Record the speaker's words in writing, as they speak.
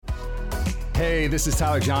Hey, this is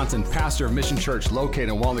Tyler Johnson, pastor of Mission Church located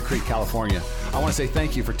in Walnut Creek, California. I want to say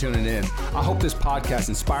thank you for tuning in. I hope this podcast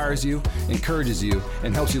inspires you, encourages you,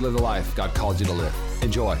 and helps you live the life God called you to live.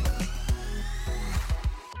 Enjoy.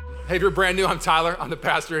 Hey, if you're brand new, I'm Tyler. I'm the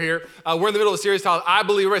pastor here. We're in the middle of a series called I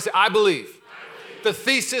Believe. Everybody say, I believe. The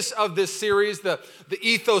thesis of this series, the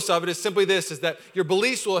ethos of it is simply this, is that your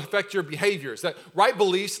beliefs will affect your behaviors, that right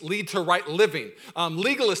beliefs lead to right living.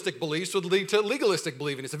 Legalistic beliefs would lead to legalistic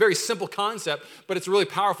believing. It's a very simple concept, but it's really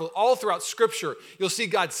powerful. All throughout Scripture, you'll see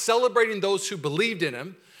God celebrating those who believed in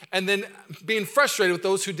him and then being frustrated with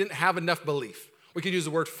those who didn't have enough belief. We could use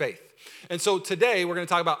the word faith. And so today, we're going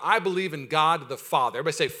to talk about I believe in God the Father.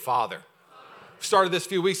 Everybody say Father. Started this a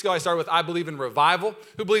few weeks ago. I started with I believe in revival.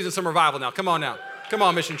 Who believes in some revival now? Come on now. Come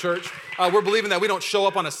on, Mission Church. We're believing that we don't show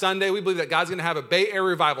up on a Sunday. We believe that God's going to have a Bay Area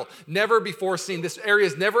revival. Never before seen. This area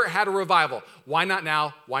has never had a revival. Why not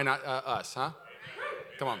now? Why not us, huh?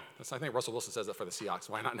 Come on. I think Russell Wilson says that for the Seahawks.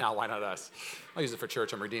 Why not now? Why not us? I'll use it for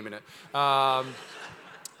church. I'm redeeming it.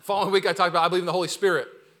 Following week, I talked about I believe in the Holy Spirit.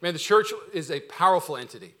 Man, the church is a powerful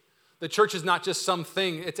entity. The church is not just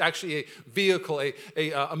something, it's actually a vehicle,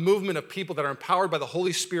 a movement of people that are empowered by the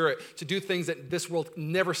Holy Spirit to do things that this world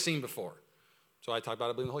never seen before. So I talked about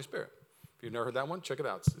I believe in the Holy Spirit. If you've never heard that one, check it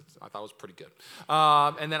out. I thought it was pretty good.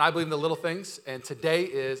 And then I believe in the little things, and today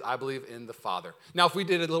is I believe in the Father. Now, if we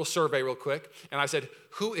did a little survey real quick, and I said,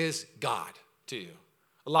 who is God to you?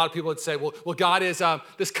 A lot of people would say, well God is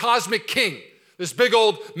this cosmic king, this big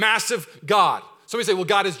old massive God. Somebody say, well,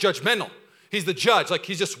 God is judgmental. He's the judge, like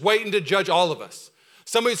he's just waiting to judge all of us.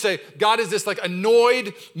 Somebody would say, God is this like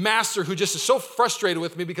annoyed master who just is so frustrated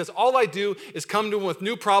with me because all I do is come to him with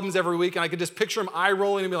new problems every week, and I can just picture him eye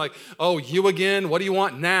rolling and be like, oh, you again? What do you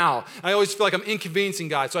want now? I always feel like I'm inconveniencing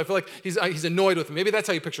God, so I feel like he's annoyed with me. Maybe that's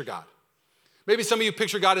how you picture God. Maybe some of you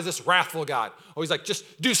picture God as this wrathful God. Oh, he's like,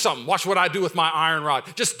 just do something. Watch what I do with my iron rod.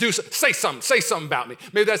 Just say something about me.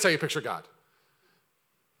 Maybe that's how you picture God.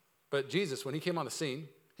 But Jesus, when he came on the scene,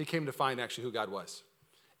 he came to find actually who God was.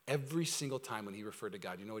 Every single time when he referred to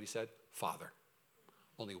God, you know what he said? Father.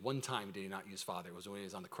 Only one time did he not use Father. It was when he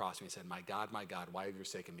was on the cross and he said, my God, why have you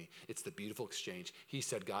forsaken me? It's the beautiful exchange. He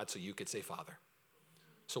said God so you could say Father.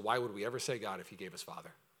 So why would we ever say God if he gave us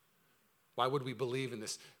Father? Why would we believe in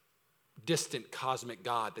this distant cosmic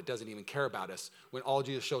God that doesn't even care about us when all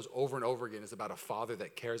Jesus shows over and over again is about a father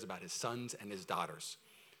that cares about his sons and his daughters?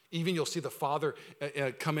 Even you'll see the Father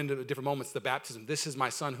come into different moments, the baptism. This is my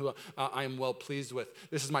son who I am well pleased with.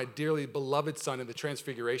 This is my dearly beloved son in the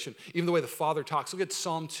transfiguration. Even the way the Father talks. Look at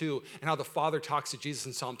Psalm 2 and how the Father talks to Jesus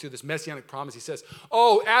in Psalm 2, this messianic promise. He says,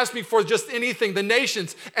 oh, ask me for just anything, the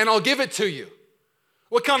nations, and I'll give it to you.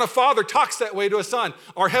 What kind of father talks that way to a son?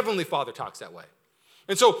 Our heavenly Father talks that way.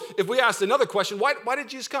 And so if we asked another question, why did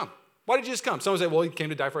Jesus come? Why did Jesus come? Someone would say, well, he came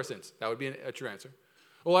to die for our sins. That would be a true answer.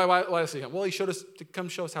 Well, why else did he come? Well, he showed us to come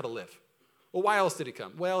show us how to live. Well, why else did he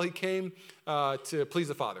come? Well, he came to please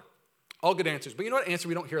the Father. All good answers. But you know what answer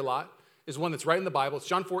we don't hear a lot is one that's right in the Bible. It's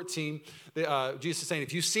John 14. Jesus is saying,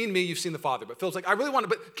 if you've seen me, you've seen the Father. But Philip's like, I really want to,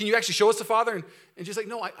 but can you actually show us the Father? And Jesus like,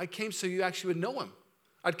 no, I came so you actually would know him.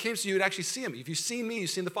 I came so you would actually see him. If you've seen me,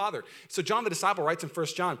 you've seen the Father. So John the disciple writes in 1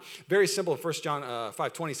 John, very simple in 1 John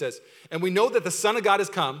 5:20 says, and we know that the Son of God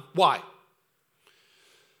has come. Why?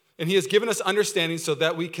 And he has given us understanding so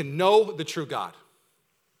that we can know the true God.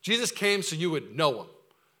 Jesus came so you would know him,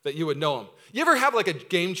 that you would know him. You ever have like a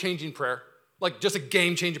game-changing prayer? Like just a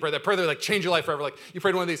game-changing prayer, that prayer that would like change your life forever. Like you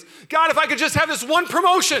prayed one of these, God, if I could just have this one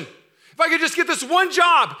promotion, if I could just get this one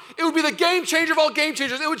job, it would be the game changer of all game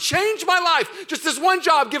changers. It would change my life. Just this one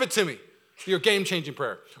job, give it to me. Your game-changing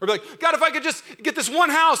prayer. Or be like, God, if I could just get this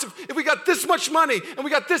one house, if we got this much money and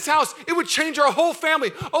we got this house, it would change our whole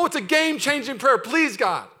family. Oh, it's a game-changing prayer. Please,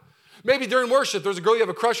 God. Maybe during worship, there's a girl you have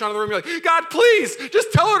a crush on in the room. You're like, God, please,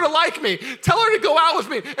 just tell her to like me. Tell her to go out with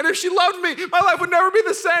me. And if she loved me, my life would never be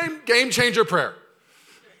the same. Game changer prayer.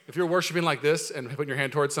 If you're worshiping like this and putting your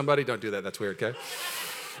hand towards somebody, don't do that. That's weird, okay?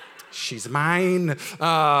 She's mine. It's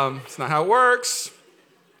not how it works.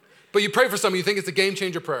 But you pray for something, you think it's a game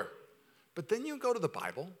changer prayer. But then you go to the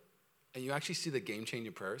Bible and you actually see the game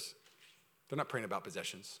changing prayers. They're not praying about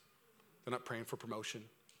possessions. They're not praying for promotion.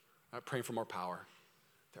 They're not praying for more power.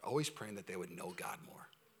 They're always praying that they would know God more.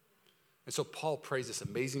 And so Paul prays this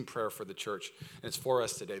amazing prayer for the church, and it's for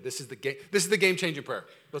us today. This is the game-changing prayer.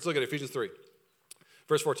 Let's look at Ephesians 3,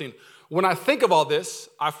 verse 14. When I think of all this,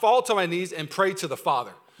 I fall to my knees and pray to the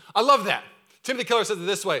Father. I love that. Timothy Keller says it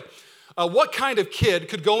this way. What kind of kid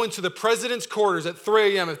could go into the president's quarters at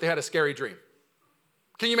 3 a.m. if they had a scary dream?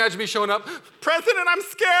 Can you imagine me showing up? President, I'm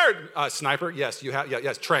scared. Sniper, yes, you have.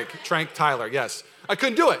 Yes, Trank Tyler, yes. I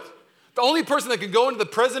couldn't do it. The only person that can go into the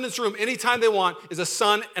president's room anytime they want is a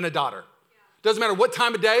son and a daughter. Doesn't matter what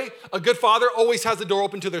time of day, a good father always has the door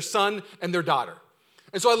open to their son and their daughter.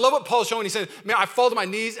 And so I love what Paul's showing. He's saying, man, I fall to my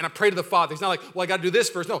knees and I pray to the Father. He's not like, well, I got to do this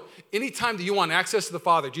first. No, anytime that you want access to the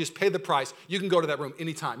Father, Jesus paid the price. You can go to that room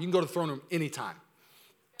anytime. You can go to the throne room anytime.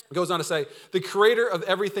 It goes on to say, the creator of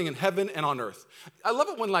everything in heaven and on earth. I love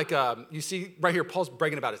it when you see right here, Paul's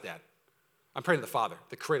bragging about his dad. I'm praying to the Father,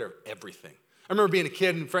 the creator of everything. I remember being a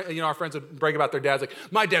kid and our friends would brag about their dads. Like,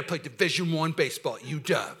 my dad played Division I baseball at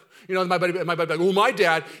UW. My buddy would be like, well, my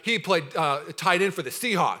dad, he played tight end for the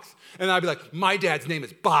Seahawks. And I'd be like, my dad's name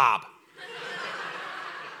is Bob.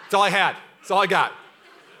 That's all I had. That's all I got.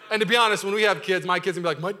 And to be honest, when we have kids, my kids are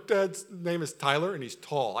going to be like, my dad's name is Tyler, and he's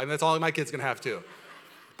tall. I mean, that's all my kid's going to have, too.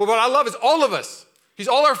 But what I love is all of us. He's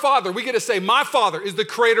all our Father. We get to say, my Father is the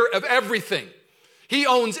creator of everything. He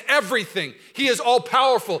owns everything. He is all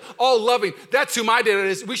powerful, all loving. That's who my dad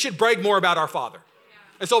is. We should brag more about our Father.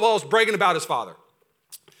 And so Paul's bragging about his Father.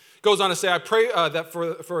 Goes on to say, I pray that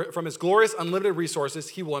from his glorious, unlimited resources,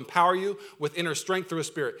 he will empower you with inner strength through his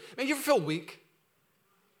Spirit. Man, you ever feel weak?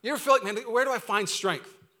 You ever feel like, man, where do I find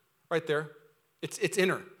strength? Right there. It's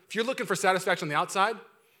inner. If you're looking for satisfaction on the outside,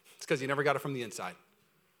 it's because you never got it from the inside.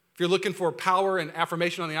 If you're looking for power and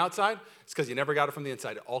affirmation on the outside, it's because you never got it from the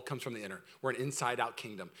inside. It all comes from the inner. We're an inside-out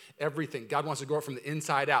kingdom. Everything. God wants to grow it from the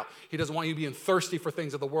inside out. He doesn't want you being thirsty for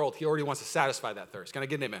things of the world. He already wants to satisfy that thirst. Can I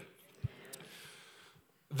get an amen?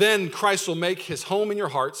 Then Christ will make his home in your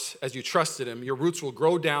hearts as you trusted him. Your roots will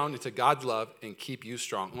grow down into God's love and keep you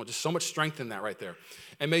strong. Oh, just so much strength in that right there.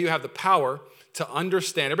 And may you have the power to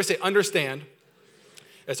understand. Everybody say understand.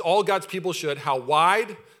 As all God's people should, how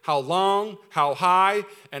wide, how long, how high,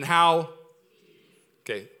 and how,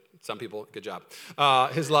 okay, some people, good job,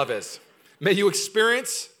 his love is. May you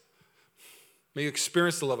experience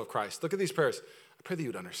the love of Christ. Look at these prayers. I pray that you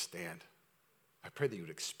would understand. I pray that you would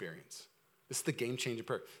experience. This is the game-changing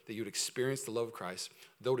prayer, that you would experience the love of Christ,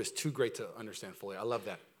 though it is too great to understand fully. I love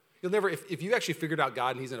that. You'll never, if you actually figured out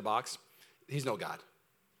God and he's in a box, he's no God.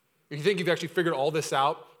 If you think you've actually figured all this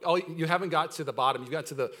out, you haven't got to the bottom. You've got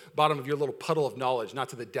to the bottom of your little puddle of knowledge, not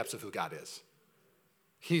to the depths of who God is.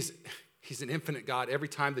 He's an infinite God. Every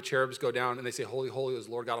time the cherubs go down and they say, holy, holy is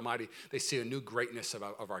Lord God Almighty, they see a new greatness of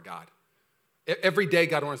our God. Every day,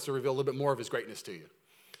 God wants to reveal a little bit more of his greatness to you.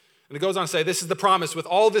 And it goes on to say, this is the promise with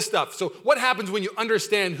all this stuff. So what happens when you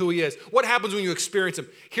understand who he is? What happens when you experience him?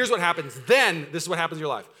 Here's what happens. Then, this is what happens in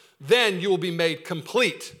your life. Then you will be made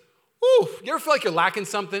complete. Woo! You ever feel like you're lacking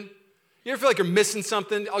something? You ever feel like you're missing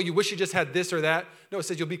something? Oh, you wish you just had this or that? No, it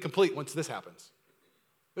says you'll be complete once this happens.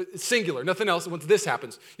 It's singular, nothing else. Once this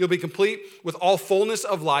happens, you'll be complete with all fullness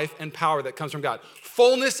of life and power that comes from God.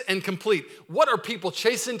 Fullness and complete. What are people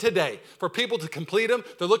chasing today? For people to complete them,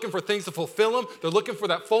 they're looking for things to fulfill them. They're looking for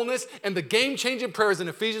that fullness. And the game-changing prayer is in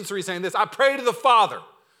Ephesians 3 saying this, I pray to the Father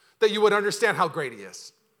that you would understand how great he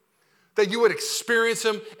is, that you would experience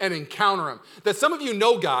him and encounter him, that some of you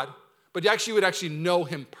know God, but you actually would actually know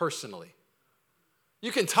him personally.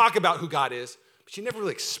 You can talk about who God is, but you never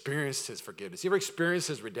really experienced his forgiveness. You never experienced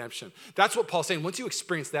his redemption. That's what Paul's saying. Once you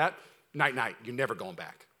experience that, night, you're never going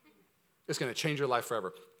back. It's going to change your life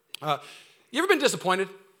forever. You ever been disappointed?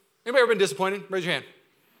 Anybody ever been disappointed? Raise your hand.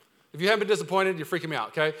 If you haven't been disappointed, you're freaking me out,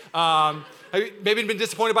 okay? Have you maybe been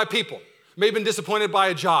disappointed by people? Maybe been disappointed by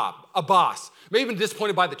a job, a boss. Maybe been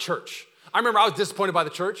disappointed by the church. I remember I was disappointed by the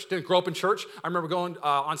church, didn't grow up in church. I remember going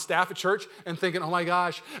on staff at church and thinking, oh my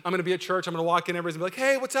gosh, I'm gonna be at church, I'm gonna walk in, everybody's gonna be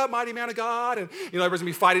like, hey, what's up, mighty man of God? And everybody's gonna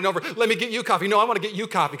be fighting over, let me get you coffee. No, I wanna get you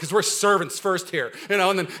coffee because we're servants first here, and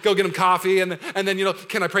then go get them coffee, and then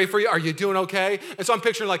can I pray for you? Are you doing okay? And so I'm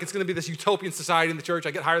picturing like it's gonna be this utopian society in the church.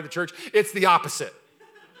 I get hired at the church. It's the opposite.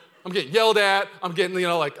 I'm getting yelled at. I'm getting,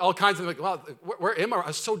 like all kinds of, like, wow, where am I? I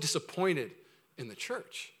was so disappointed in the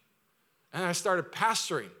church. And I started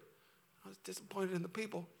pastoring. I was disappointed in the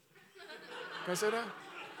people. Can I say that?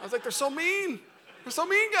 I was like, they're so mean. They're so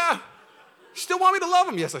mean, God. You still want me to love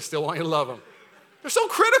them? Yes, I still want you to love them. They're so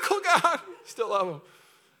critical, God. Still love them.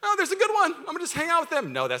 Oh, there's a good one. I'm going to just hang out with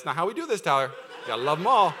them. No, that's not how we do this, Tyler. You got to love them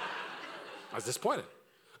all. I was disappointed.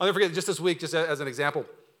 I'll never forget, just this week, just as an example,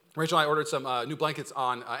 Rachel and I ordered some new blankets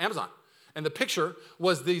on Amazon. And the picture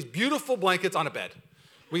was these beautiful blankets on a bed.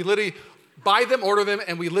 We literally buy them, order them,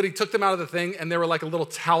 and we literally took them out of the thing, and they were like a little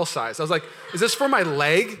towel size. I was like, is this for my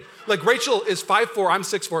leg? Like, Rachel is 5'4", I'm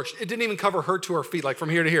 6'4". It didn't even cover her to her feet, like from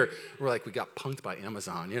here to here. We're like, we got punked by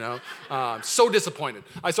Amazon, So disappointed.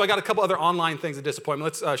 So I got a couple other online things of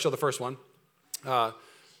disappointment. Let's show the first one.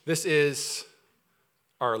 This is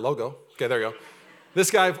our logo. Okay, there you go. This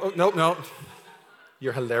guy, nope.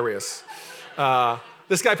 You're hilarious.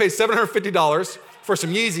 This guy paid $750 for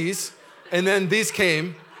some Yeezys And then these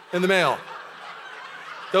came in the mail.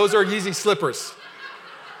 Those are Yeezy slippers.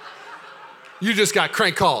 You just got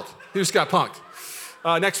crank called. You just got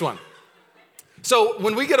punked. Next one. So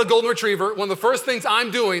when we get a golden retriever, one of the first things I'm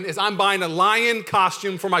doing is I'm buying a lion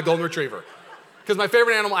costume for my golden retriever. Because my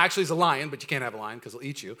favorite animal actually is a lion, but you can't have a lion because it'll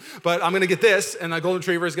eat you. But I'm gonna get this, and a golden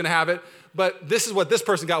retriever is gonna have it. But this is what this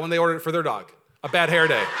person got when they ordered it for their dog. A bad hair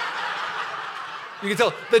day. You can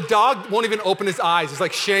tell, the dog won't even open his eyes. It's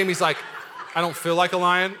like shame. He's like, I don't feel like a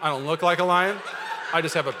lion. I don't look like a lion. I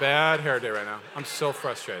just have a bad hair day right now. I'm so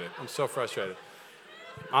frustrated.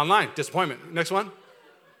 Online, disappointment. Next one.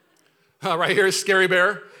 Right here is Scary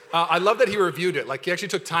Bear. I love that he reviewed it. Like, he actually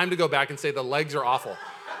took time to go back and say the legs are awful.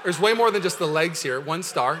 There's way more than just the legs here. 1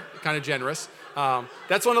 star, kind of generous.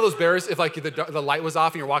 That's one of those bears, if like the light was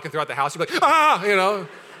off and you're walking throughout the house, you'd be like,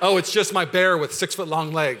 oh, it's just my bear with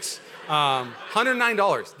 6-foot-long legs.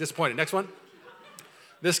 $109, disappointed. Next one.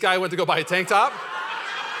 This guy went to go buy a tank top,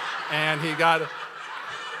 and he got,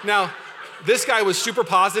 now, this guy was super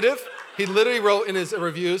positive. He literally wrote in his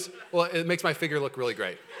reviews, well, it makes my figure look really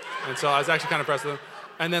great. And so I was actually kind of impressed with him.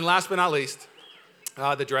 And then last but not least,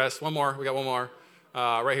 the dress. One more, we got one more.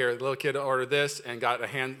 Right here, the little kid ordered this and got a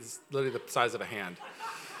hand, literally the size of a hand.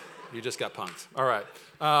 You just got punked. All right.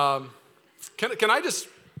 Can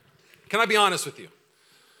I be honest with you?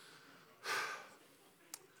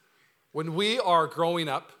 When we are growing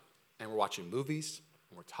up and we're watching movies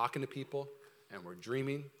and we're talking to people and we're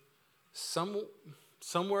dreaming,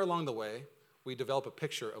 somewhere along the way, we develop a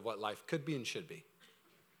picture of what life could be and should be.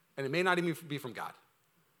 And it may not even be from God.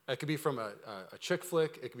 It could be from a chick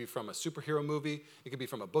flick. It could be from a superhero movie. It could be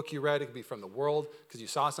from a book you read. It could be from the world because you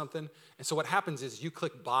saw something. And so what happens is you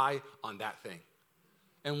click buy on that thing.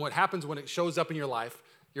 And what happens when it shows up in your life,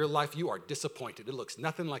 you are disappointed. It looks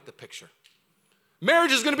nothing like the picture.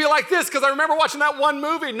 Marriage is going to be like this because I remember watching that one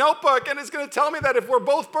movie, Notebook, and it's going to tell me that if we're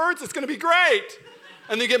both birds, it's going to be great.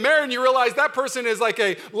 And then you get married and you realize that person is like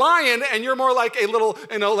a lion and you're more like a little,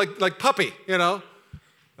 like puppy,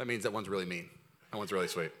 That means that one's really mean. That one's really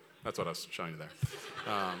sweet. That's what I was showing you there.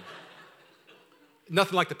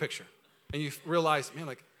 Nothing like the picture. And you realize, man,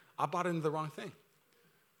 like, I bought into the wrong thing.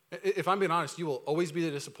 If I'm being honest, you will always be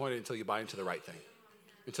disappointed until you buy into the right thing.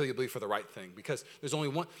 Until you believe for the right thing. Because there's only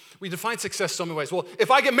one. We define success so many ways. Well,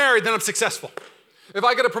 if I get married, then I'm successful. If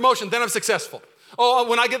I get a promotion, then I'm successful. Oh,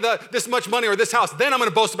 when I get this much money or this house, then I'm going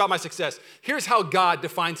to boast about my success. Here's how God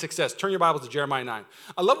defines success. Turn your Bibles to Jeremiah 9.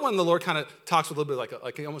 I love when the Lord kind of talks a little bit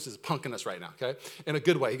like he almost is punking us right now, okay? In a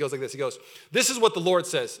good way. He goes like this. He goes, this is what the Lord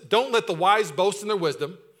says. Don't let the wise boast in their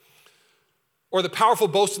wisdom, or the powerful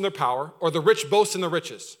boast in their power, or the rich boast in their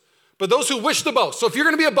riches. But those who wish to boast. So if you're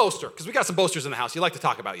going to be a boaster, because we got some boasters in the house, you like to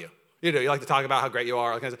talk about you. You do. You like to talk about how great you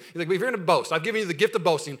are. He's like, but if you're going to boast, I've given you the gift of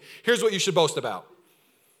boasting. Here's what you should boast about.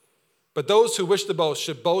 But those who wish to boast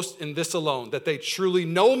should boast in this alone, that they truly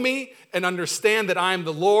know me and understand that I am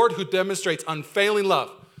the Lord who demonstrates unfailing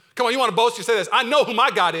love. Come on, you want to boast? You say this. I know who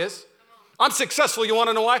my God is. I'm successful. You want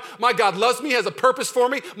to know why? My God loves me, has a purpose for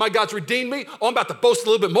me. My God's redeemed me. Oh, I'm about to boast a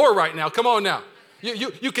little bit more right now. Come on now.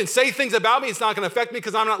 You can say things about me. It's not going to affect me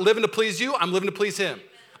because I'm not living to please you. I'm living to please him.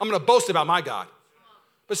 I'm going to boast about my God.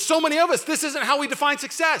 But so many of us, this isn't how we define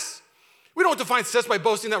success. We don't define success by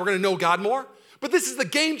boasting that we're going to know God more. But this is the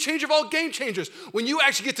game changer of all game changers. When you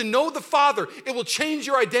actually get to know the Father, it will change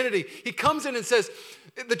your identity. He comes in and says,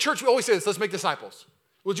 the church, we always say this, let's make disciples.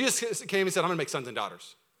 Well, Jesus came and said, I'm going to make sons and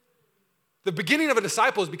daughters. The beginning of a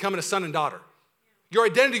disciple is becoming a son and daughter. Your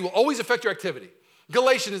identity will always affect your activity.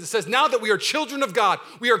 Galatians, it says, now that we are children of God,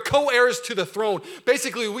 we are co-heirs to the throne.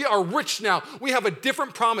 Basically, we are rich now. We have a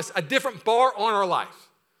different promise, a different bar on our life.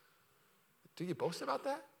 Do you boast about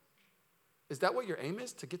that? Is that what your aim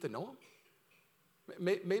is, to get to know him?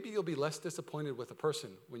 Maybe you'll be less disappointed with a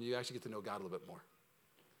person when you actually get to know God a little bit more.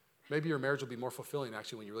 Maybe your marriage will be more fulfilling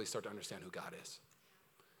actually when you really start to understand who God is.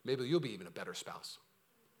 Maybe you'll be even a better spouse.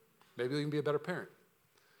 Maybe you'll even be a better parent.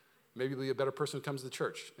 Maybe you'll be a better person who comes to the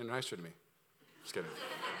church and nicer to me. Just kidding.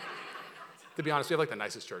 To be honest, we have like the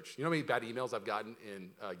nicest church. You know how many bad emails I've gotten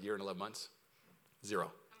in a year and 11 months? 0.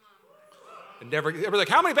 And everybody's like,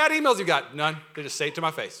 how many bad emails you got? None. They just say it to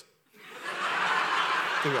my face.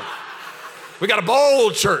 We got a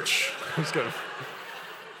bold church. I'm just kidding.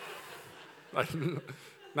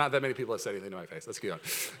 Not that many people have said anything to my face. Let's keep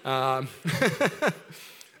on.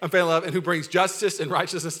 I'm failing love, and who brings justice and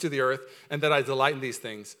righteousness to the earth, and that I delight in these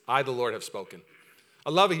things. I, the Lord, have spoken.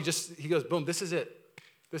 I love it. He goes, boom, this is it.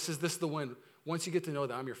 This is the win. Once you get to know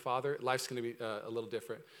that I'm your Father, life's going to be a little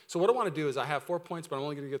different. So what I want to do is I have 4 points, but I'm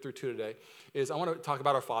only going to get through 2 today, is I want to talk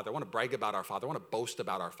about our Father. I want to brag about our Father. I want to boast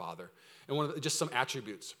about our Father. And just some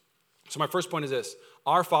attributes. So my first point is this.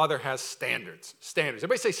 Our Father has standards. Standards.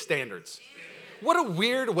 Everybody say standards. What a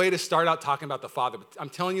weird way to start out talking about the Father. But I'm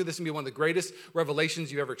telling you, this is going to be one of the greatest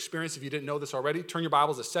revelations you've ever experienced. If you didn't know this already, turn your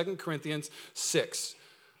Bibles to 2 Corinthians 6,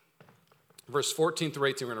 verse 14 through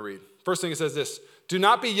 18, we're going to read. First thing it says this, do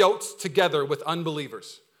not be yoked together with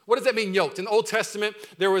unbelievers. What does that mean, yoked? In the Old Testament,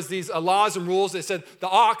 there was these laws and rules that said the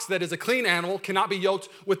ox, that is a clean animal, cannot be yoked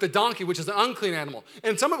with the donkey, which is an unclean animal.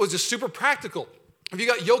 And some of it was just super practical. If you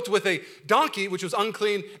got yoked with a donkey, which was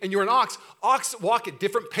unclean, and you're an ox walk at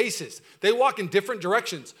different paces. They walk in different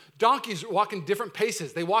directions. Donkeys walk in different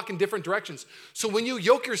paces. They walk in different directions. So when you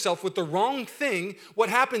yoke yourself with the wrong thing, what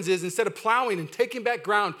happens is instead of plowing and taking back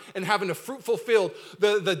ground and having a fruitful field,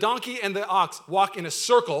 the donkey and the ox walk in a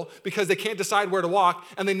circle because they can't decide where to walk,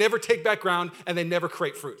 and they never take back ground, and they never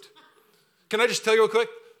create fruit. Can I just tell you real quick?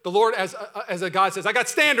 The Lord, as a God, says, I got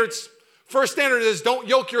standards. First standard is don't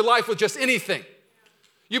yoke your life with just anything.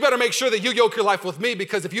 You better make sure that you yoke your life with me,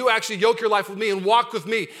 because if you actually yoke your life with me and walk with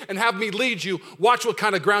me and have me lead you, watch what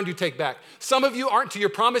kind of ground you take back. Some of you aren't to your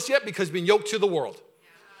promise yet because you've been yoked to the world.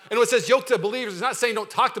 And when it says yoke to believers, it's not saying don't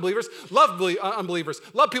talk to believers. Love unbelievers.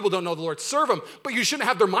 Love people who don't know the Lord. Serve them. But you shouldn't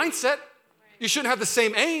have their mindset. You shouldn't have the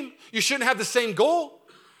same aim. You shouldn't have the same goal.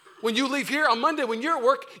 When you leave here on Monday, when you're at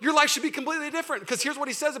work, your life should be completely different. Because here's what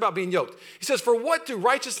he says about being yoked. He says, for what do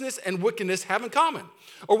righteousness and wickedness have in common?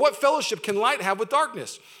 Or what fellowship can light have with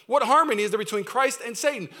darkness? What harmony is there between Christ and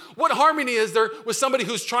Satan? What harmony is there with somebody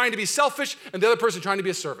who's trying to be selfish and the other person trying to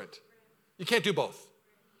be a servant? You can't do both.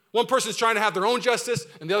 One person's trying to have their own justice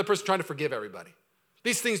and the other person's trying to forgive everybody.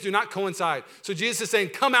 These things do not coincide. So Jesus is saying,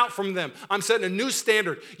 come out from them. I'm setting a new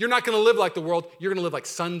standard. You're not going to live like the world. You're going to live like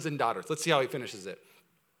sons and daughters. Let's see how he finishes it.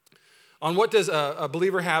 On what does a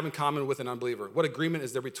believer have in common with an unbeliever? What agreement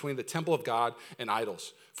is there between the temple of God and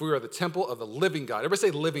idols? For we are the temple of the living God.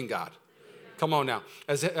 Everybody say living God. Come on now.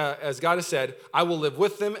 As God has said, I will live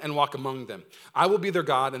with them and walk among them. I will be their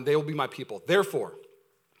God and they will be my people. Therefore,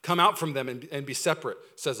 come out from them and be separate,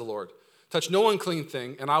 says the Lord. Touch no unclean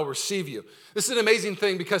thing and I will receive you. This is an amazing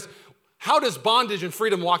thing because how does bondage and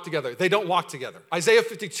freedom walk together? They don't walk together. Isaiah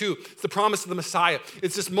 52, it's the promise of the Messiah.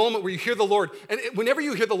 It's this moment where you hear the Lord, and whenever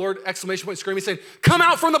you hear the Lord, exclamation point, screaming, saying, come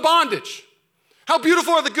out from the bondage. How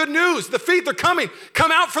beautiful are the good news. The feet, they're coming.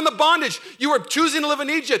 Come out from the bondage. You are choosing to live in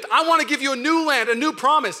Egypt. I want to give you a new land, a new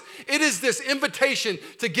promise. It is this invitation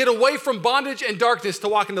to get away from bondage and darkness to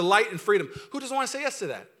walk into light and freedom. Who doesn't want to say yes to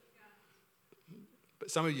that?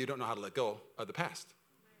 But some of you don't know how to let go of the past.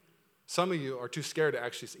 Some of you are too scared to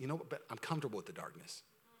actually say, you know what, but I'm comfortable with the darkness.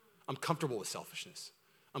 I'm comfortable with selfishness.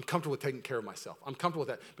 I'm comfortable with taking care of myself. I'm comfortable with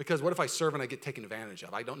that because what if I serve and I get taken advantage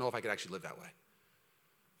of? I don't know if I could actually live that way.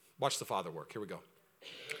 Watch the Father work. Here we go.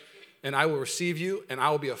 And I will receive you and I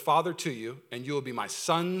will be a father to you and you will be my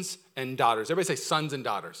sons and daughters. Everybody say sons and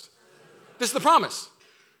daughters. This is the promise.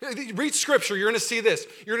 Read scripture, you're going to see this.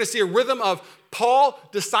 You're going to see a rhythm of Paul,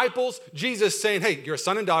 disciples, Jesus saying, hey, you're a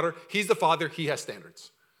son and daughter. He's the father. He has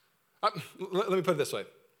standards. Let me put it this way.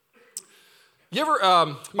 You ever,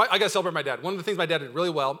 I got to celebrate my dad. One of the things my dad did really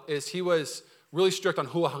well is he was really strict on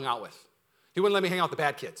who I hung out with. He wouldn't let me hang out with the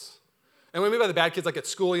bad kids. And what I mean by the bad kids, like at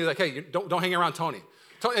school, he's like, hey, don't hang around Tony.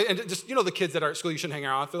 And just, you know the kids that are at school you shouldn't hang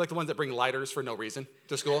around with? They're like the ones that bring lighters for no reason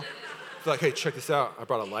to school. They're like, hey, check this out. I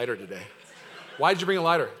brought a lighter today. Why did you bring a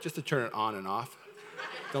lighter? Just to turn it on and off.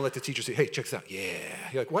 Don't let the teacher say, hey, check this out. Yeah.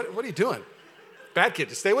 You're like, what are you doing? Bad kid.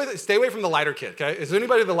 Just stay away from the lighter kid, okay? Is there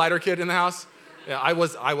anybody the lighter kid in the house? Yeah, I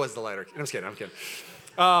was the lighter kid. I'm just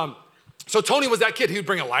kidding. So Tony was that kid. He would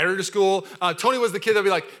bring a lighter to school. Tony was the kid that would be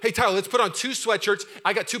like, hey, Tyler, let's put on 2 sweatshirts.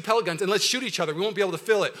 I got 2 pellet guns, and let's shoot each other. We won't be able to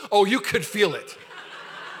feel it. Oh, you could feel it.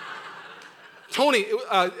 Tony,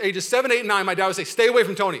 ages 7, 8, and 9, my dad would say, stay away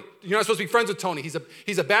from Tony. You're not supposed to be friends with Tony.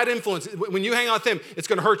 He's a bad influence. When you hang out with him, it's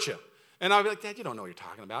going to hurt you. And I'd be like, Dad, you don't know what you're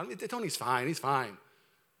talking about. Tony's fine. He's fine.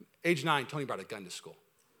 Age 9, Tony brought a gun to school.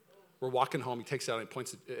 We're walking home. He takes it out and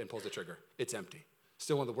points it and pulls the trigger. It's empty.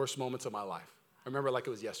 Still one of the worst moments of my life. I remember it like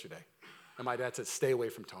it was yesterday. And my dad said, stay away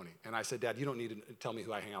from Tony. And I said, Dad, you don't need to tell me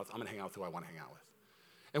who I hang out with. I'm going to hang out with who I want to hang out with.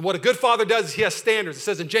 And what a good father does is he has standards. It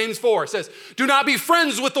says in James 4, it says, do not be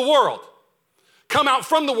friends with the world. Come out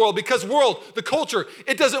from the world because world, the culture,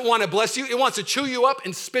 it doesn't want to bless you. It wants to chew you up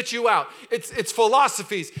and spit you out. It's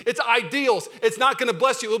philosophies. It's ideals. It's not going to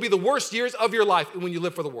bless you. It'll be the worst years of your life when you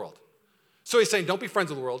live for the world. So he's saying, don't be friends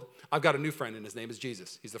with the world. I've got a new friend, and his name is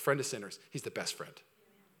Jesus. He's the friend of sinners. He's the best friend.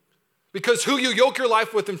 Because who you yoke your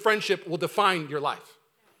life with in friendship will define your life.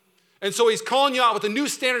 And so he's calling you out with a new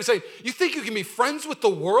standard saying, you think you can be friends with the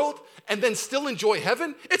world and then still enjoy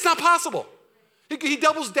heaven? It's not possible. He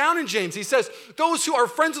doubles down in James. He says, those who are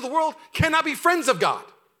friends of the world cannot be friends of God.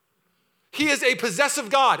 He is a possessive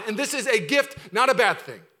God, and this is a gift, not a bad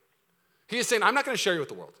thing. He is saying, I'm not going to share you with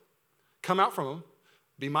the world. Come out from him,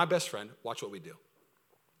 be my best friend, watch what we do.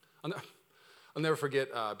 I'll never forget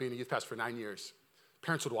being a youth pastor for 9 years.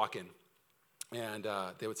 Parents would walk in, and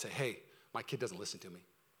they would say, hey, my kid doesn't listen to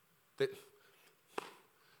me.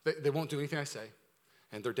 They won't do anything I say,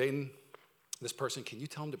 and they're dating this person. Can you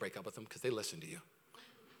tell them to break up with them because they listen to you?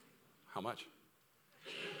 How much?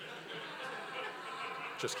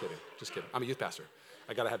 Just kidding. I'm a youth pastor.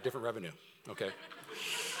 I got to have different revenue, okay?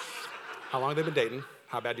 How long have they been dating?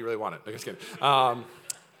 How bad do you really want it? No, just kidding.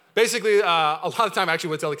 Basically, a lot of the time I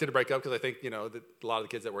actually would tell the kid to break up because I think, that a lot of the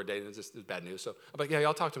kids that were dating is just bad news. So I'm like, yeah,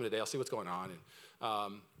 I'll talk to him today. I'll see what's going on.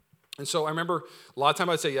 And so I remember a lot of time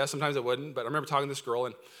I'd say yes, sometimes I wouldn't. But I remember talking to this girl,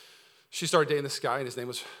 and she started dating this guy, and his name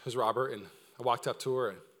was Robert. And I walked up to her,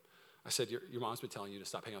 and I said, your mom's been telling you to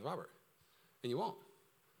stop hanging out with Robert, and you won't.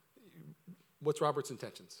 What's Robert's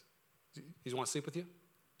intentions? He want to sleep with you?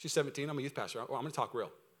 She's 17. I'm a youth pastor. Well, I'm going to talk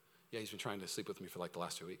real. Yeah, he's been trying to sleep with me for like the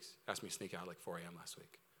last 2 weeks. Asked me to sneak out like 4 a.m. last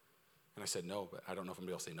week. And I said, no, but I don't know if I'm going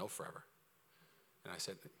to be able to say no forever. And I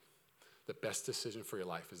said, the best decision for your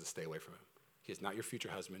life is to stay away from him. He is not your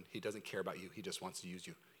future husband. He doesn't care about you. He just wants to use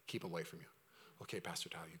you. Keep him away from you. Okay, Pastor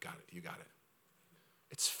Tyler, you got it.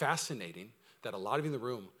 It's fascinating that a lot of you in the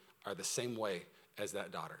room are the same way as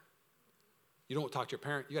that daughter. You don't talk to your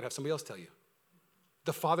parent. You got to have somebody else tell you.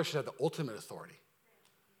 The father should have the ultimate authority.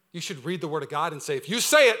 You should read the word of God and say, if you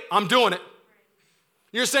say it, I'm doing it.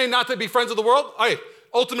 You're saying not to be friends with the world? Hey,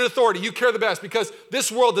 ultimate authority, you care the best because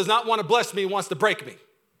this world does not want to bless me, it wants to break me.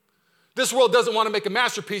 This world doesn't want to make a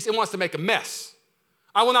masterpiece, it wants to make a mess.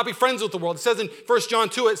 I will not be friends with the world. It says in 1 John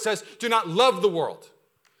 2, it says, do not love the world.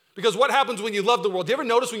 Because what happens when you love the world? Do you ever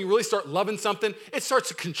notice when you really start loving something, it starts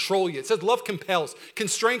to control you. It says love compels,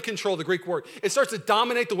 constrain, control, the Greek word. It starts to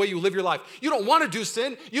dominate the way you live your life. You don't want to do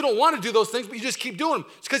sin. You don't want to do those things, but you just keep doing them.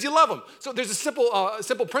 It's because you love them. So there's a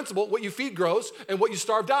simple principle. What you feed grows, and what you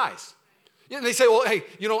starve dies. And they say, well, hey,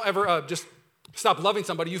 you don't ever just stop loving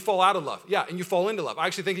somebody. You fall out of love. Yeah, and you fall into love. I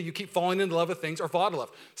actually think that you keep falling into love with things or fall out of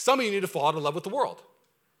love. Some of you need to fall out of love with the world.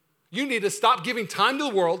 You need to stop giving time to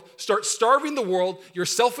the world, start starving the world, your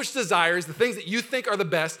selfish desires, the things that you think are the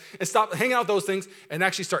best, and stop hanging out with those things and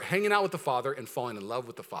actually start hanging out with the Father and falling in love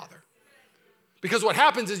with the Father. Because what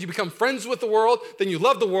happens is you become friends with the world, then you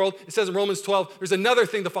love the world. It says in Romans 12, there's another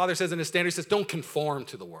thing the Father says in his standard. He says, don't conform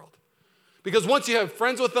to the world. Because once you have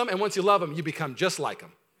friends with them and once you love them, you become just like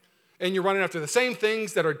them. And you're running after the same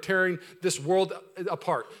things that are tearing this world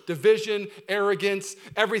apart. Division, arrogance,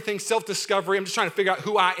 everything, self-discovery. I'm just trying to figure out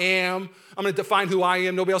who I am. I'm going to define who I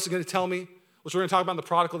am. Nobody else is going to tell me. Which we're going to talk about in the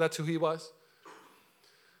prodigal. That's who he was.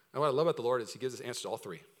 And what I love about the Lord is he gives us answers to all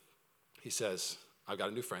three. He says, I've got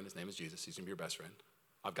a new friend. His name is Jesus. He's going to be your best friend.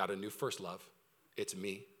 I've got a new first love. It's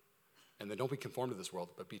me. And then don't be conformed to this world,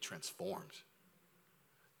 but be transformed.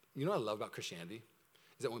 You know what I love about Christianity?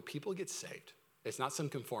 Is that when people get saved, it's not some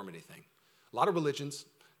conformity thing. A lot of religions,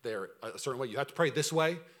 they're a certain way. You have to pray this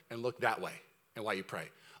way and look that way and why you pray.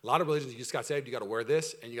 A lot of religions, you just got saved, you got to wear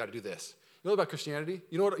this and you got to do this. You know about Christianity?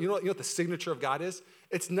 You know what the signature of God is?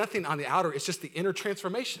 It's nothing on the outer, it's just the inner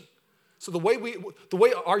transformation. So the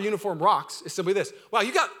way our uniform rocks is simply this. Wow,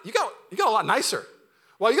 you got a lot nicer.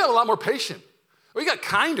 Wow, you got a lot more patient. Well, you got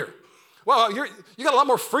kinder. Wow, you got a lot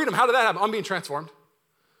more freedom. How did that happen? I'm being transformed.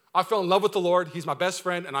 I fell in love with the Lord. He's my best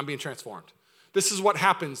friend, and I'm being transformed. This is what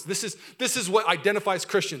happens. This is what identifies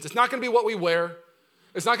Christians. It's not going to be what we wear.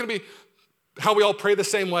 It's not going to be how we all pray the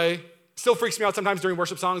same way. It still freaks me out sometimes during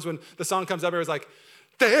worship songs when the song comes up, everybody's like,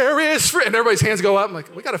 there is freedom, and everybody's hands go up. I'm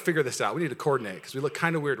like, we got to figure this out. We need to coordinate because we look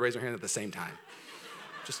kind of weird to raise our hand at the same time.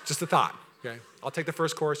 Just a thought, okay? I'll take the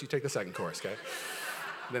first chorus, you take the second chorus, okay?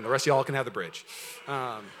 And then the rest of y'all can have the bridge.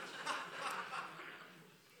 Our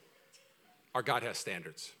God has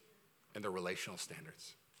standards, and they're relational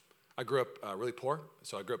standards. I grew up really poor,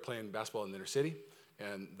 so I grew up playing basketball in the inner city,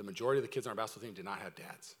 and the majority of the kids on our basketball team did not have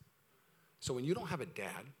dads. So when you don't have a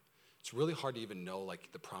dad, it's really hard to even know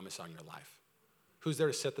like the promise on your life. Who's there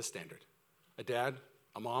to set the standard? A dad,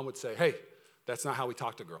 a mom would say, hey, that's not how we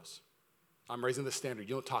talk to girls. I'm raising the standard.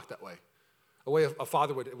 You don't talk that way. A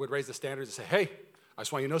father would raise the standards and say, hey, I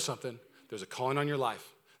just want you to know something. There's a calling on your life.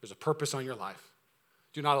 There's a purpose on your life.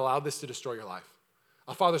 Do not allow this to destroy your life.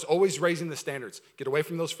 A father's always raising the standards. Get away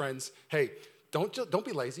from those friends. Hey, don't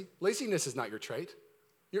be lazy. Laziness is not your trait.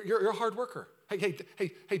 You're a hard worker. Hey,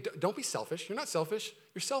 don't be selfish. You're not selfish.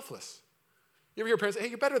 You're selfless. You ever hear parents say, hey,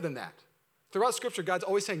 you're better than that. Throughout Scripture, God's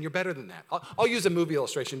always saying, you're better than that. I'll use a movie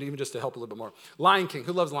illustration even just to help a little bit more. Lion King.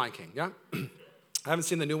 Who loves Lion King? Yeah? I haven't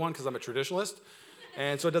seen the new one because I'm a traditionalist,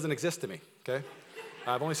 and so it doesn't exist to me, okay?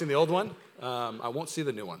 I've only seen the old one. I won't see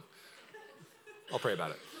the new one. I'll pray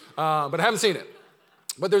about it. But I haven't seen it.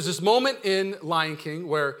 But there's this moment in Lion King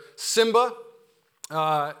where Simba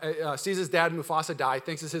sees his dad Mufasa die,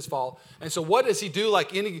 thinks it's his fault. And so what does he do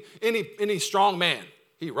like any strong man?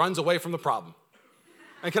 He runs away from the problem.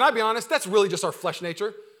 And can I be honest? That's really just our flesh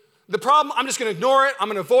nature. The problem, I'm just going to ignore it. I'm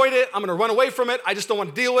going to avoid it. I'm going to run away from it. I just don't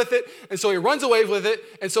want to deal with it. And so he runs away with it.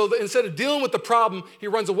 And so instead of dealing with the problem, he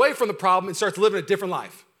runs away from the problem and starts living a different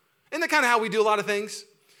life. Isn't that kind of how we do a lot of things?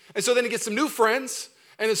 And so then he gets some new friends.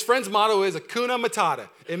 And his friend's motto is Hakuna Matata.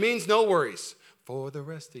 It means no worries for the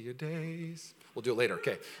rest of your days. We'll do it later,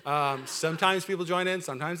 okay. Sometimes people join in,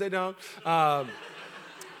 sometimes they don't.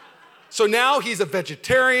 So now he's a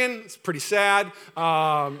vegetarian. It's pretty sad.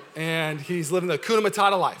 And he's living the Hakuna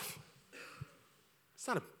Matata life. It's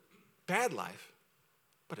not a bad life,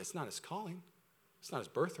 but it's not his calling. It's not his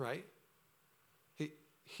birthright.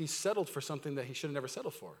 He settled for something that he should have never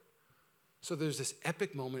settled for. So there's this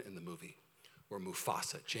epic moment in the movie where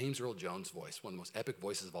Mufasa, James Earl Jones' voice, one of the most epic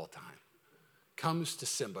voices of all time, comes to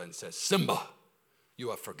Simba and says, Simba, you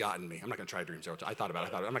have forgotten me. I'm not going to try Dream Zero. I thought about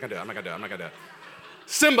it. I'm not going to do it.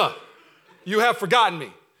 Simba, you have forgotten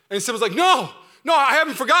me. And Simba's like, no, I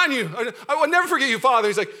haven't forgotten you. I will never forget you, Father.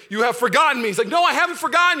 He's like, you have forgotten me. He's like, no, I haven't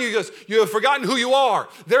forgotten you. He goes, you have forgotten who you are.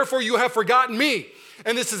 Therefore, you have forgotten me.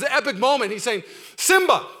 And this is an epic moment. He's saying,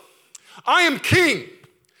 Simba, I am king.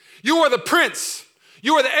 You are the prince.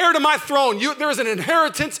 You are the heir to my throne. There is an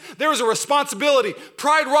inheritance. There is a responsibility.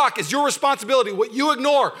 Pride Rock is your responsibility. What you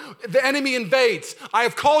ignore, the enemy invades. I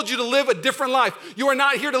have called you to live a different life. You are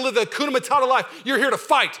not here to live the Hakuna Matata life. You're here to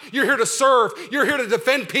fight. You're here to serve. You're here to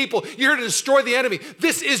defend people. You're here to destroy the enemy.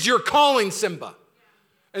 This is your calling, Simba.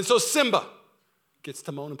 And so Simba gets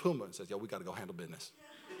Timon and Pumbaa and says, we got to go handle business.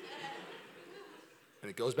 And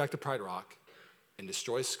it goes back to Pride Rock and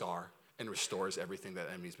destroys Scar and restores everything that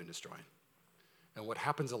the enemy's been destroying. And what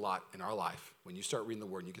happens a lot in our life, when you start reading the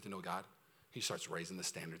Word and you get to know God, He starts raising the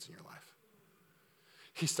standards in your life.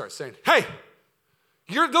 He starts saying, hey,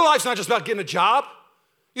 your life's not just about getting a job.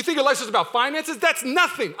 You think your life's just about finances? That's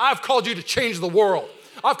nothing. I've called you to change the world.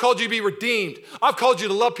 I've called you to be redeemed. I've called you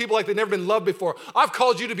to love people like they've never been loved before. I've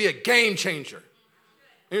called you to be a game changer.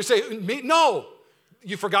 And you say, no,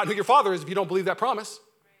 you've forgotten who your Father is if you don't believe that promise.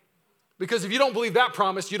 Because if you don't believe that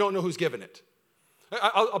promise, you don't know who's given it.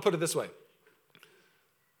 I'll put it this way.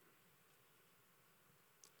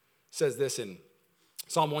 Says this in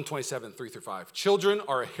Psalm 127, 3-5. Children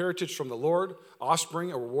are a heritage from the Lord,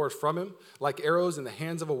 offspring a reward from him. Like arrows in the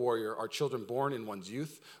hands of a warrior are children born in one's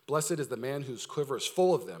youth. Blessed is the man whose quiver is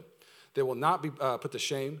full of them. They will not be put to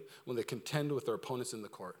shame when they contend with their opponents in the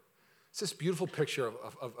court. It's this beautiful picture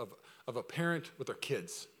of a parent with their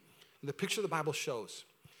kids. And the picture the Bible shows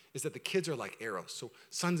is that the kids are like arrows. So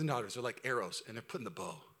sons and daughters are like arrows, and they're put in the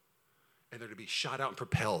bow. And they're to be shot out and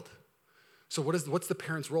propelled. So what's the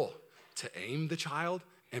parent's role? To aim the child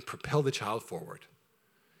and propel the child forward.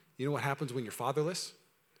 You know what happens when you're fatherless?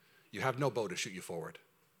 You have no bow to shoot you forward.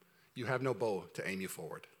 You have no bow to aim you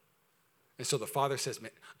forward. And so the father says,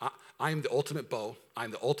 man, I am the ultimate bow.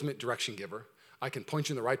 I'm the ultimate direction giver. I can point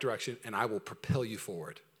you in the right direction, and I will propel you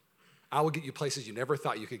forward. I will get you places you never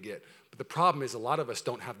thought you could get. But the problem is a lot of us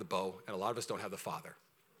don't have the bow, and a lot of us don't have the father.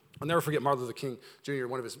 I'll never forget Martin Luther King Jr.,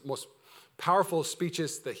 one of his most powerful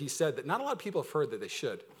speeches that he said that not a lot of people have heard that they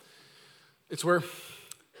should. It's where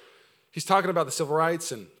he's talking about the civil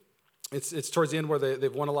rights, and it's towards the end where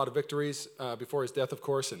they've won a lot of victories before his death, of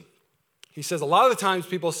course. And he says a lot of the times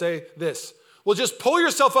people say this, well, just pull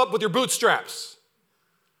yourself up with your bootstraps.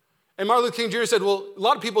 And Martin Luther King Jr. said, well, a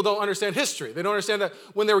lot of people don't understand history. They don't understand that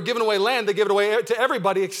when they were giving away land, they gave it away to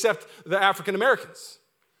everybody except the African Americans.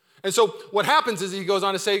 And so what happens is he goes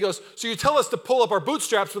on to say, so you tell us to pull up our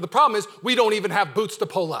bootstraps, but the problem is we don't even have boots to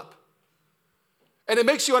pull up. And it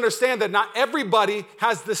makes you understand that not everybody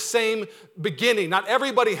has the same beginning. Not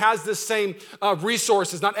everybody has the same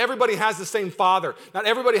resources. Not everybody has the same father. Not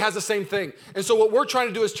everybody has the same thing. And so what we're trying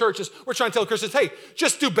to do as churches, we're trying to tell Christians, hey,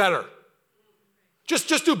 just do better.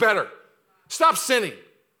 Just do better. Stop sinning.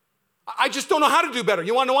 I just don't know how to do better.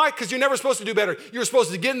 You want to know why? Because you're never supposed to do better. You're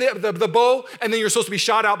supposed to get in the bow, and then you're supposed to be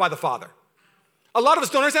shot out by the Father. A lot of us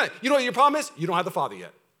don't understand it. You know what your problem is? You don't have the Father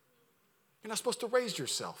yet. You're not supposed to raise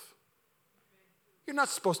yourself. You're not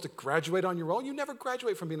supposed to graduate on your own. You never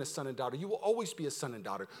graduate from being a son and daughter. You will always be a son and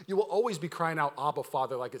daughter. You will always be crying out, Abba,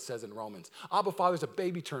 Father, like it says in Romans. Abba, Father is a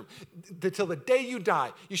baby term. Until the day you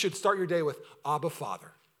die, you should start your day with Abba,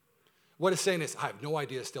 Father. What it's saying is, I have no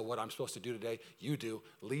idea still what I'm supposed to do today. You do.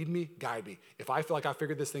 Lead me, guide me. If I feel like I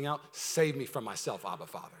figured this thing out, save me from myself, Abba,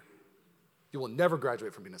 Father. You will never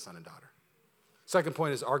graduate from being a son and daughter. Second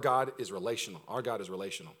point is our God is relational. Our God is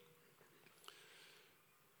relational.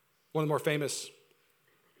 One of the more famous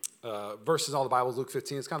verses in all the Bibles, Luke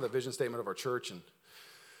 15. It's kind of the vision statement of our church. And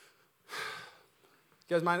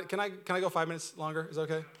you guys mind? Can I go 5 minutes longer? Is that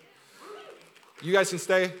okay? You guys can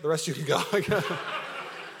stay. The rest of you can go.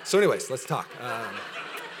 So anyways, let's talk.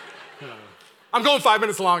 I'm going 5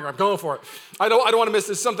 minutes longer. I'm going for it. I don't want to miss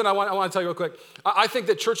this. Something I want to tell you real quick. I think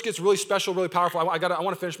that church gets really special, really powerful. I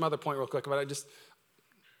want to finish my other point real quick, but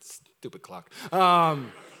stupid clock.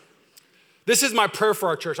 This is my prayer for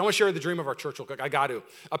our church. I want to share the dream of our church real quick. I got to.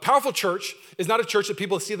 A powerful church is not a church that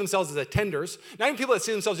people see themselves as attenders, not even people that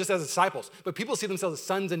see themselves just as disciples, but people see themselves as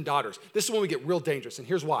sons and daughters. This is when we get real dangerous, and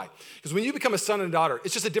here's why. Because when you become a son and a daughter,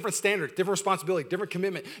 it's just a different standard, different responsibility, different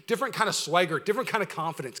commitment, different kind of swagger, different kind of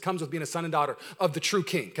confidence comes with being a son and daughter of the true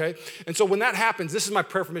king, okay? And so when that happens, this is my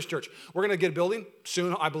prayer for Mission Church. We're going to get a building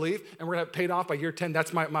soon, I believe, and we're going to have it paid off by year 10.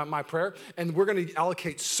 That's my prayer. And we're going to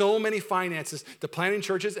allocate so many finances to planting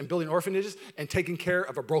churches and building orphanages and taking care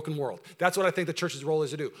of a broken world. That's what I think the church's role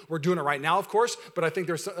is to do. We're doing it right now, of course, but I think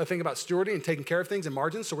there's a thing about stewarding and taking care of things and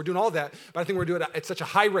margins, so we're doing all of that, but I think we're doing it at such a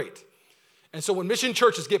high rate. And so when mission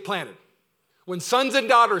churches get planted, when sons and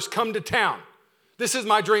daughters come to town, this is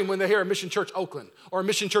my dream when they hear a Mission Church Oakland, or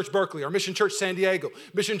Mission Church Berkeley, or Mission Church San Diego,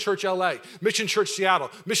 Mission Church LA, Mission Church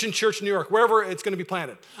Seattle, Mission Church New York, wherever it's going to be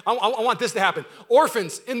planted. I want this to happen.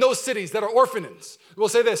 Orphans in those cities that are orphanins will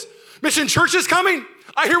say this: Mission Church is coming.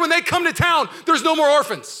 I hear when they come to town, there's no more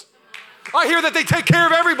orphans. I hear that they take care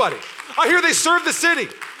of everybody. I hear they serve the city.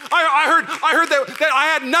 I heard that I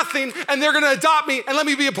had nothing and they're going to adopt me and let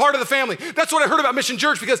me be a part of the family. That's what I heard about Mission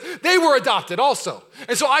Church, because they were adopted also.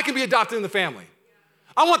 And so I can be adopted in the family.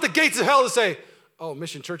 I want the gates of hell to say, oh,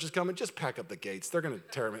 Mission Church is coming. Just pack up the gates. They're going to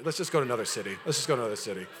tear me. Let's just go to another city. Let's just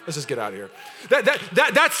get out of here.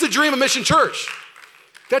 That's the dream of Mission Church.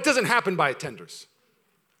 That doesn't happen by attenders.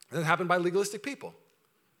 It doesn't happen by legalistic people.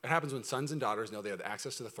 It happens when sons and daughters know they have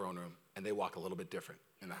access to the throne room and they walk a little bit different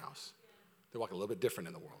in the house. They walk a little bit different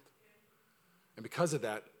in the world. And because of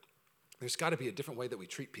that, there's got to be a different way that we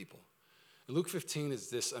treat people. And Luke 15 is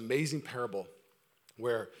this amazing parable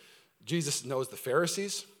where Jesus knows the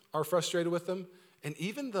Pharisees are frustrated with them, and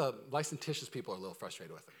even the licentious people are a little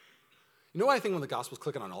frustrated with them. You know what I think when the gospel's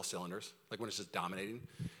clicking on all cylinders, like when it's just dominating?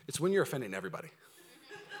 It's when you're offending everybody.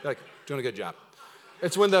 You're like, doing a good job.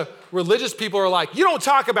 It's when the religious people are like, you don't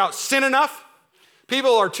talk about sin enough.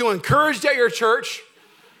 People are too encouraged at your church.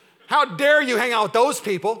 How dare you hang out with those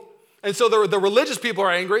people? And so the religious people are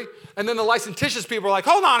angry, and then the licentious people are like,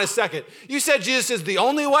 hold on a second. You said Jesus is the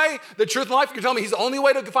only way, the truth and life. You're telling me he's the only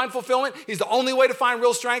way to find fulfillment? He's the only way to find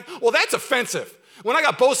real strength? Well, that's offensive. When I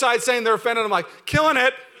got both sides saying they're offended, I'm like, killing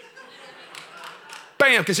it.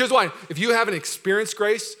 Bam, because here's why. If you haven't experienced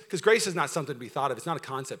grace, because grace is not something to be thought of. It's not a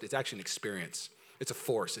concept. It's actually an experience. It's a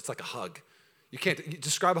force. It's like a hug. You can't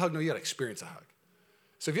describe a hug. No, you got to experience a hug.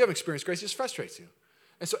 So if you haven't experienced grace, it just frustrates you.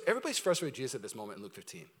 And so everybody's frustrated with Jesus at this moment in Luke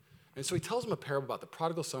 15. And so he tells them a parable about the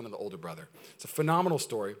prodigal son and the older brother. It's a phenomenal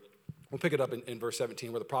story. We'll pick it up in verse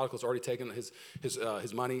 17, where the prodigal's already taken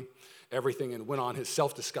his money, everything, and went on his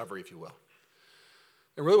self-discovery, if you will.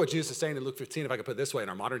 And really what Jesus is saying in Luke 15, if I could put it this way in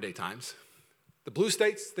our modern day times, the blue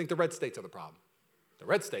states think the red states are the problem. The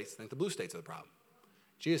red states think the blue states are the problem.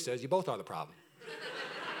 Jesus says, you both are the problem.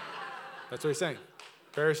 That's what he's saying.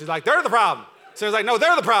 Pharisees like, they're the problem. Sinner's like, no,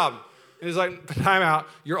 they're the problem. And he's like, time out,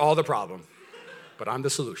 you're all the problem, but I'm the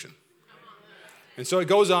solution. And so it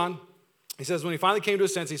goes on. He says, when he finally came to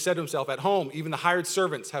his senses, he said to himself, at home, even the hired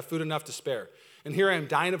servants have food enough to spare. And here I am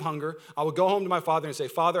dying of hunger. I will go home to my father and say,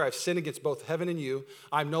 Father, I've sinned against both heaven and you.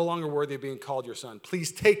 I'm no longer worthy of being called your son.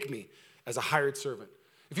 Please take me as a hired servant.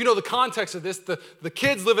 If you know the context of this, the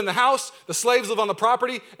kids live in the house, the slaves live on the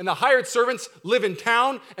property, and the hired servants live in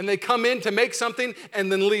town, and they come in to make something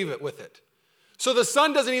and then leave it with it. So the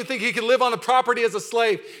son doesn't even think he can live on the property as a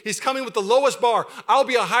slave. He's coming with the lowest bar. I'll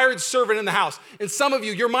be a hired servant in the house. And some of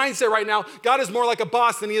you, your mindset right now, God is more like a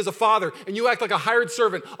boss than he is a father, and you act like a hired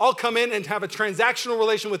servant. I'll come in and have a transactional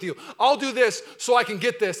relation with you. I'll do this so I can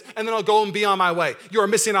get this, and then I'll go and be on my way. You are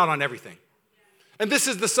missing out on everything. And this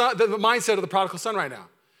is the mindset of the prodigal son right now.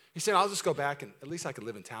 He's saying, I'll just go back, and at least I could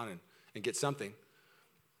live in town and get something.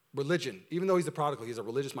 Religion, even though he's the prodigal, he has a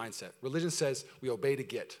religious mindset. Religion says we obey to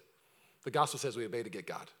get. The gospel says we obey to get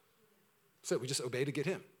God. So we just obey to get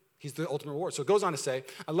him. He's the ultimate reward. So it goes on to say,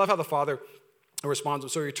 I love how the father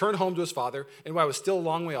responds. So he returned home to his father, and while he was still a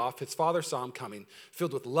long way off, his father saw him coming,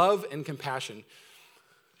 filled with love and compassion.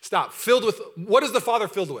 Stop. Filled with, what is the father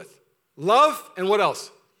filled with? Love and what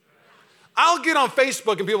else? I'll get on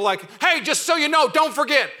Facebook and people are like, hey, just so you know, don't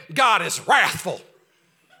forget, God is wrathful.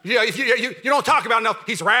 Yeah, if you don't talk about enough.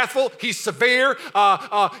 He's wrathful. He's severe.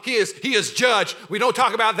 He is judge. We don't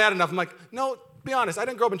talk about that enough. I'm like, no, be honest, I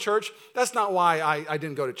didn't grow up in church. That's not why I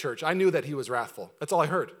didn't go to church. I knew that he was wrathful. That's all I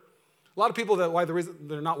heard. A lot of people, why the reason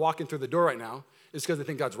they're not walking through the door right now is because they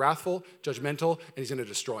think God's wrathful, judgmental, and he's going to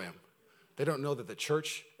destroy them. They don't know that the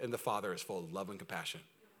church and the Father is full of love and compassion.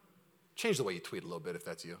 Change the way you tweet a little bit if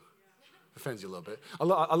that's you. Offends you a little bit. I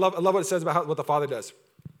love what it says about what the Father does.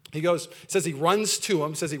 He says he runs to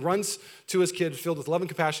him, says he runs to his kid filled with love and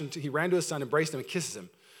compassion. He ran to his son, embraced him, and kisses him.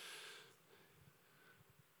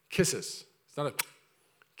 Kisses. It's not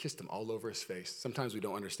kissed him all over his face. Sometimes we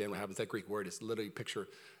don't understand what happens. That Greek word is literally picture,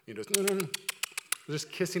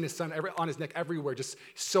 just kissing his son on his neck everywhere, just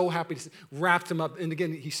so happy. Wrapped him up. And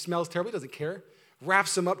again, he smells terrible. He doesn't care.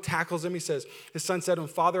 Wraps him up, tackles him. He says, his son said to him,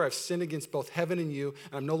 Father, I've sinned against both heaven and you,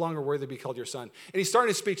 and I'm no longer worthy to be called your son. And he's starting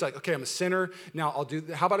his speech like, okay, I'm a sinner. Now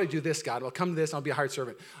how about I do this, God? I'll come to this, and I'll be a hired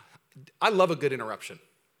servant. I love a good interruption.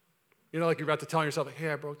 Like you're about to tell yourself,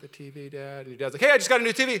 hey, I broke the TV, Dad. And your dad's like, hey, I just got a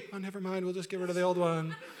new TV. Oh, never mind. We'll just get rid of the old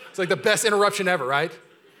one. It's like the best interruption ever, right?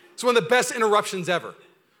 It's one of the best interruptions ever.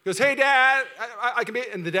 He goes, hey, Dad, I can be.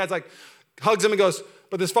 And the dad's like, hugs him and goes,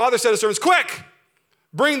 but his father said to his servants, quick,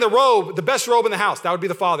 bring the robe, the best robe in the house. That would be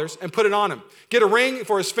the father's, and put it on him. Get a ring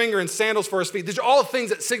for his finger and sandals for his feet. These are all things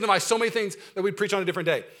that signify so many things that we'd preach on a different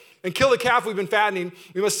day. And kill the calf we've been fattening.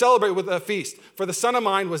 We must celebrate with a feast. For the son of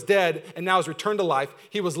mine was dead and now is returned to life.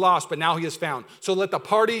 He was lost, but now he is found. So let the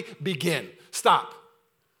party begin. Stop.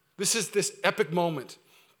 This is this epic moment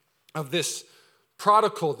of this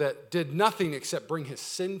prodigal that did nothing except bring his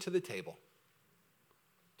sin to the table.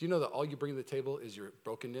 Do you know that all you bring to the table is your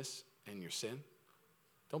brokenness and your sin?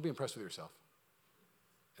 Don't be impressed with yourself.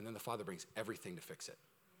 And then the Father brings everything to fix it.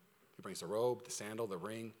 He brings the robe, the sandal, the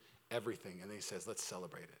ring, everything. And then he says, let's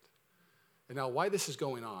celebrate it. And now why this is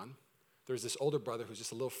going on, there's this older brother who's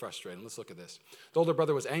just a little frustrated. Let's look at this. The older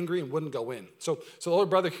brother was angry and wouldn't go in. So the older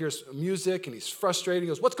brother hears music and he's frustrated. He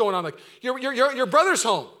goes, what's going on? Like, your brother's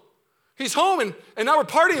home. He's home and now we're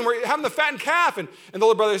partying. We're having the fattened calf. And the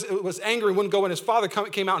older brother was angry and wouldn't go in. His father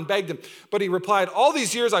came out and begged him. But he replied, all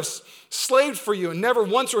these years I've slaved for you and never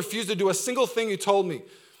once refused to do a single thing you told me.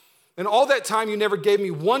 And all that time you never gave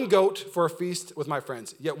me one goat for a feast with my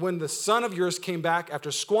friends. Yet when the son of yours came back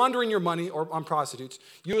after squandering your money on prostitutes,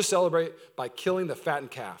 you will celebrate by killing the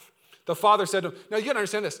fattened calf. The father said to him, now you gotta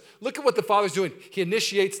understand this. Look at what the father's doing. He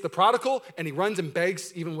initiates the prodigal and he runs and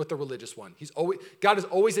begs even with the religious one. God is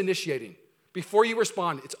always initiating. Before you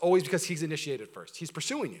respond, it's always because he's initiated first. He's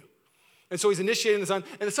pursuing you. And so he's initiating the son.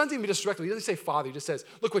 And the son's even disrespectful. He doesn't say father, he just says,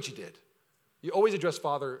 look what you did. You always address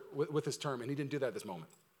father with his term, and he didn't do that at this moment.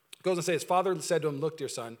 Goes and says, his father said to him, look, dear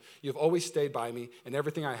son, you have always stayed by me, and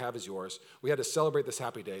everything I have is yours. We had to celebrate this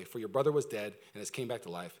happy day, for your brother was dead and has came back to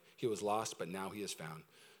life. He was lost, but now he is found.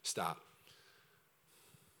 Stop.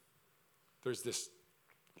 There's this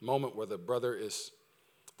moment where the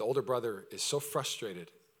older brother is so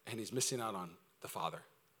frustrated, and he's missing out on the father.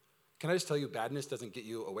 Can I just tell you, badness doesn't get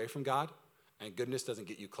you away from God, and goodness doesn't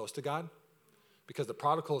get you close to God? Because the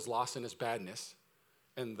prodigal is lost in his badness,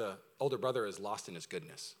 and the older brother is lost in his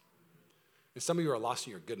goodness. And some of you are lost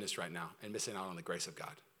in your goodness right now and missing out on the grace of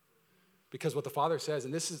God. Because what the Father says,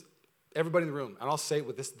 and this is everybody in the room, and I'll say it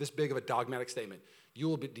with this big of a dogmatic statement, you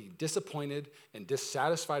will be disappointed and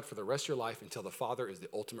dissatisfied for the rest of your life until the Father is the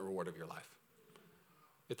ultimate reward of your life.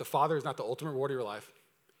 If the Father is not the ultimate reward of your life,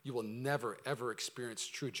 you will never, ever experience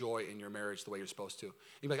true joy in your marriage the way you're supposed to.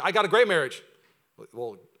 You'll be like, I got a great marriage.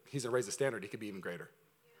 Well, he's going to raise the standard. He could be even greater.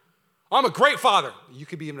 I'm a great father. You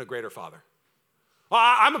could be even a greater father. Well,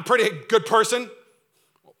 I'm a pretty good person.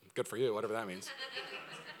 Well, good for you, whatever that means.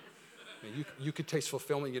 You could taste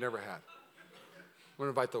fulfillment you never had. I'm going to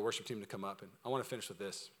invite the worship team to come up, and I want to finish with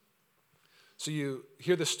this. So you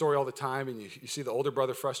hear this story all the time, and you see the older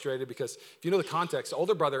brother frustrated because if you know the context, the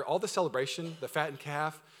older brother, all the celebration, the fattened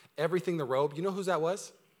calf, everything, the robe, you know whose that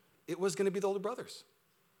was? It was going to be the older brother's.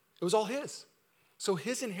 It was all his. So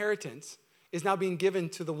his inheritance is now being given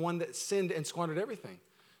to the one that sinned and squandered everything.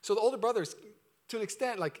 So the older brother's, to an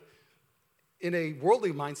extent, like in a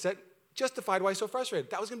worldly mindset, justified why he's so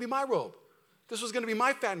frustrated. That was going to be my robe. This was going to be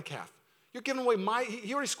my fattened calf. You're giving away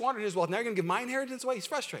he already squandered his wealth. Now you're going to give my inheritance away? He's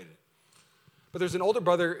frustrated. But there's an older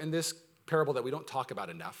brother in this parable that we don't talk about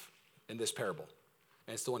enough in this parable.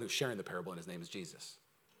 And it's the one who's sharing the parable, and his name is Jesus.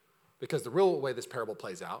 Because the real way this parable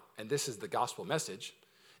plays out, and this is the gospel message,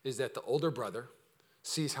 is that the older brother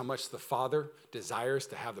sees how much the father desires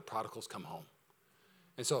to have the prodigals come home.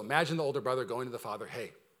 And so imagine the older brother going to the father,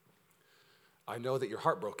 hey, I know that you're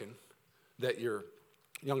heartbroken that your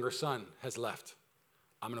younger son has left.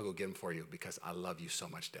 I'm going to go get him for you because I love you so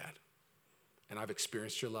much, Dad. And I've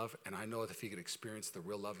experienced your love, and I know that if he could experience the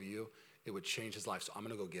real love of you, it would change his life. So I'm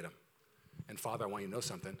going to go get him. And Father, I want you to know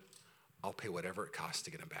something. I'll pay whatever it costs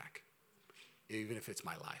to get him back, even if it's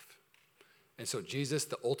my life. And so Jesus,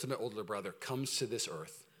 the ultimate older brother, comes to this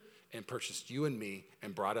earth and purchased you and me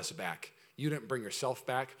and brought us back. You didn't bring yourself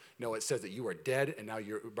back. No, it says that you were dead and now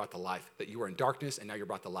you're brought to life, that you were in darkness and now you're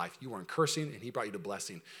brought to life. You were in cursing and he brought you to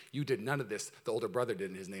blessing. You did none of this. The older brother did,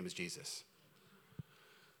 and his name is Jesus.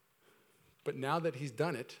 But now that he's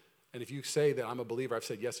done it, and if you say that I'm a believer, I've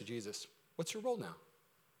said yes to Jesus, what's your role now?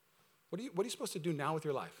 What are you supposed to do now with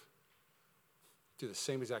your life? Do the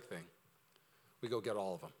same exact thing. We go get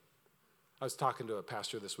all of them. I was talking to a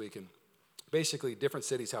pastor this week, and basically different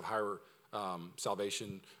cities have higher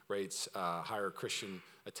salvation rates, higher Christian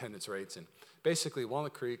attendance rates. And basically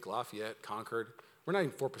Walnut Creek, Lafayette, Concord, we're not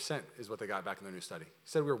even 4% is what they got back in their new study. He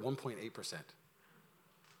said we were 1.8%.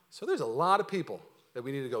 So there's a lot of people that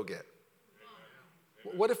we need to go get.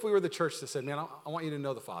 What if we were the church that said, man, I want you to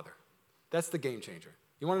know the Father? That's the game changer.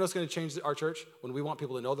 You want to know what's going to change our church? When we want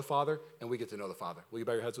people to know the Father and we get to know the Father. Will you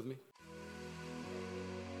bow your heads with me?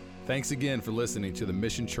 Thanks again for listening to the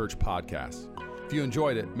Mission Church podcast. If you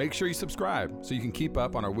enjoyed it, make sure you subscribe so you can keep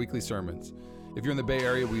up on our weekly sermons. If you're in the Bay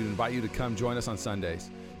Area, we invite you to come join us on Sundays.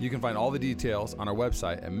 You can find all the details on our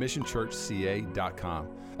website at missionchurchca.com.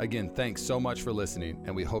 Again, thanks so much for listening,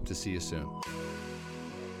 and we hope to see you soon.